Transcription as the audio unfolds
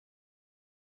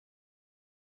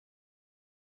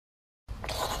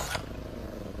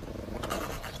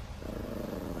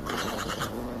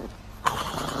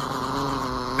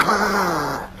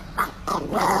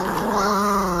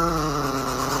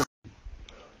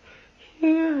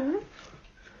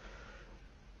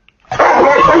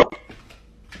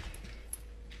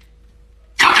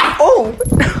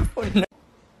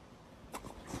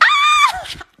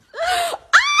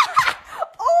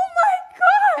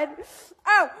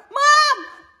Mom!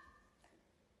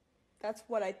 That's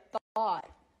what I thought.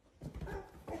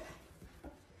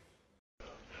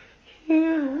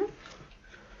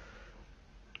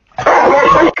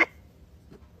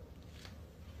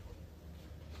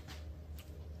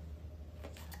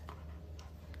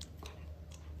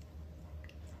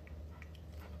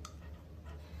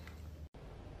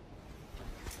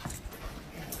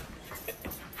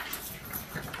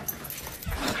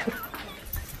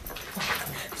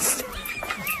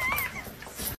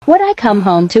 What I come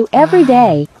home to every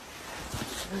day.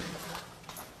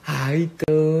 Hi,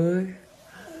 Thor.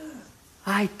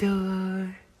 Hi,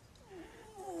 Thor.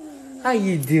 How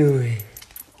you doing?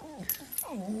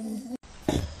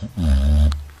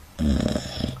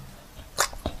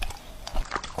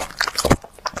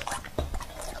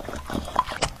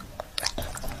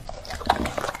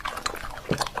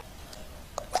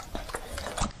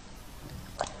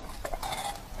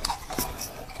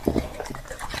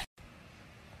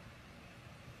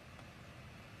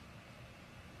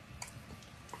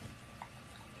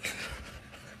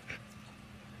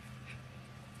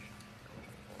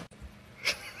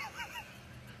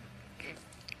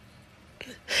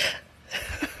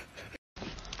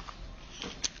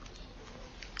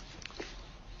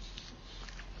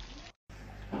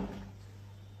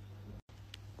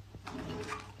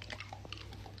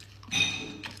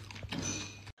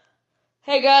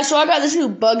 Hey guys, so I got this new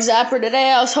bug zapper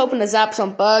today. I was hoping to zap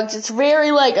some bugs. It's very,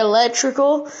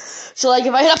 electrical. So,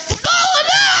 if I hit a... Oh,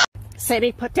 no!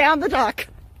 Sadie, put down the duck.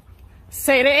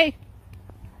 Sadie,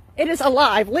 it is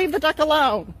alive. Leave the duck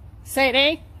alone.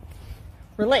 Sadie,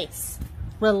 release.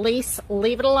 Release,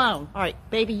 leave it alone. All right,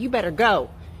 baby, you better go.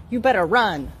 You better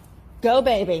run. Go,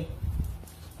 baby.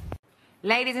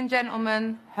 Ladies and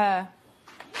gentlemen, her.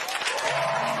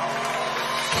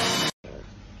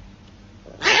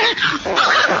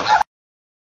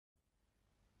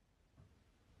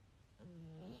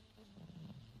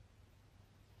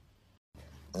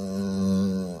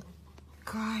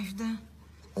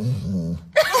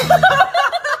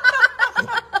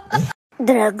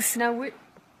 Drugs. No,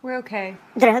 we're okay.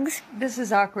 Drugs. This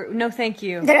is awkward. No, thank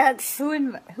you. Drugs. Who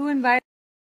invited?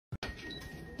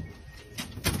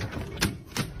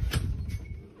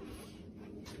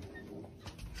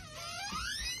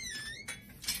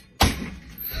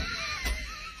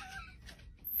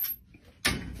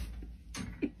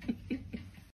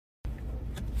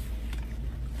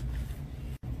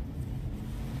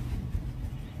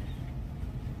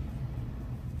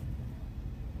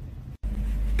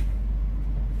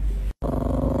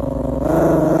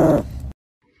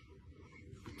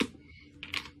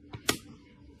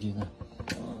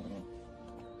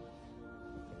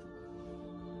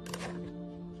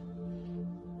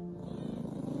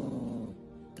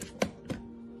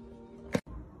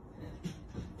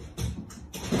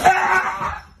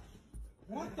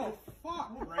 What the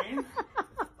fuck, Rain?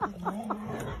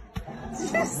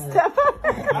 Stop. I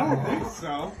don't think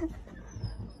so.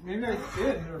 Maybe I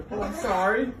did. I'm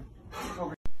sorry.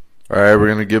 Okay. Alright, we're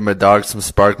gonna give my dog some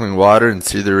sparkling water and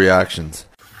see the reactions.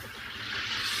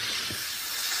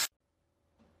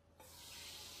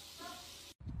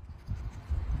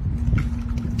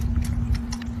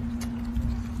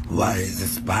 Why is it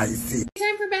spicy?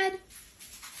 Time for bed.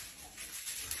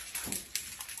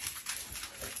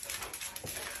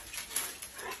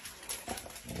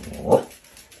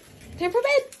 Time for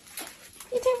bed.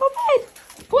 It's time for bed.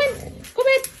 Go on. Go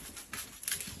bed.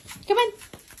 Come on.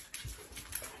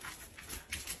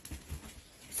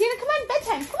 Sienna, come on.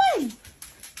 Bedtime. Come on.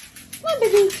 Come on,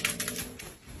 baby.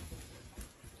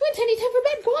 Come on, Tiny. Time for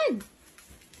bed. Go on.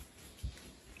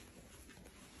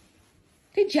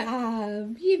 Good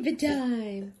job. You have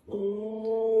bedtime.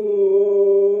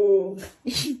 Oh.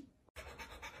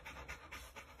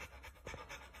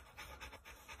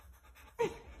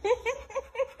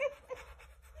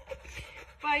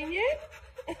 Find it?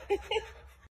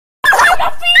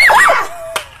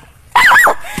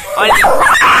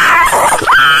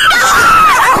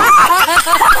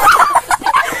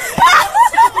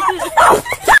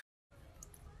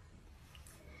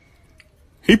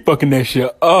 He fucking that shit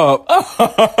up. Oh,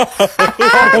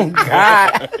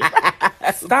 God.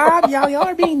 Stop, y'all. Y'all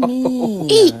are being mean.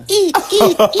 Eat, eat,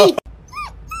 eat, eat.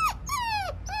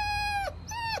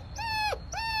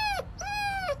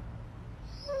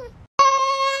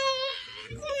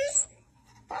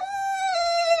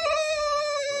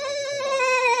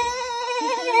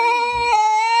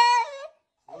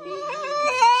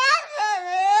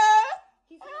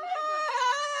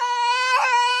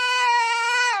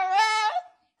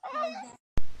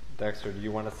 Dexter, do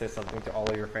you want to say something to all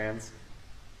of your fans?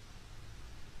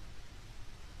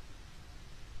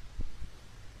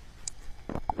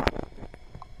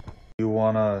 You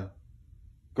wanna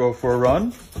go for a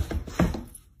run?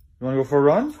 You wanna go for a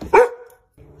run?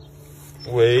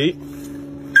 Wait.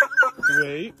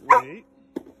 Wait, wait.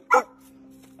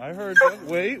 I heard you.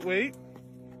 Wait, wait.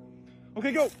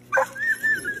 Okay, go.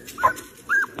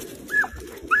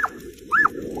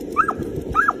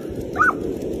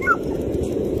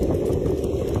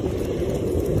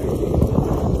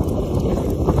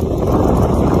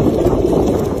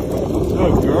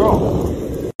 Good girl.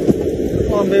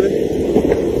 Come on, baby.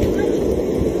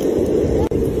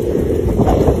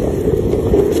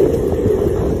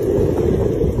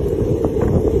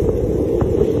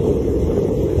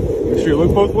 Make sure you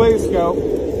look both ways, Scout.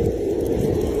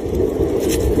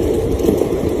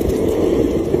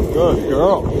 Good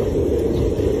girl.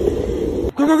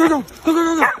 Go, go, go, go. Go, go,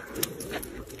 go, go.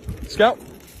 Scout.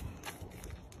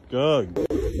 Good.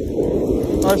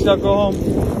 All right, Scout, go home.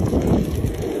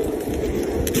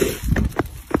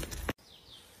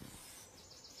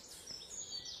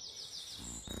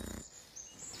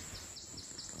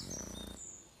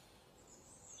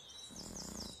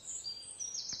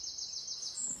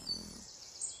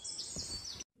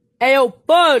 Hey, yo,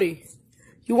 buddy,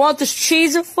 you want this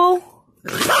cheeseful?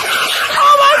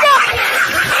 Oh my God!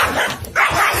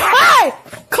 Hey,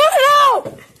 cut it out!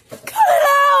 Cut it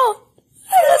out!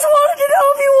 I just wanted to know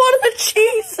if you wanted to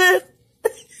cheese it.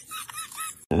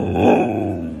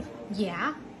 Yeah?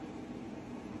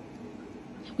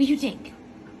 What do you think?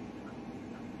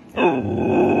 Do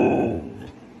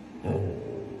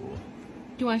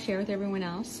you want to share with everyone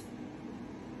else?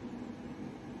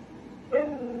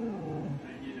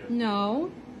 No.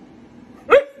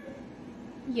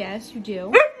 Yes, you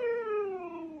do.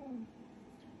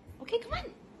 Okay, come on.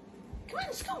 Come on,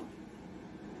 let's go.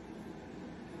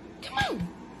 Come on.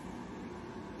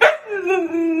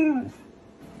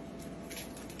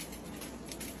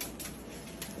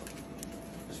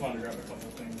 Just wanted to grab a couple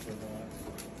of things for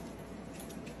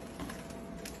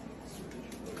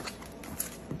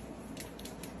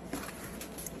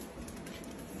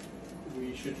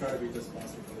We should try to beat this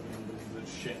plastic for the game because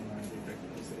it's shit in my big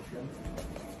safe room.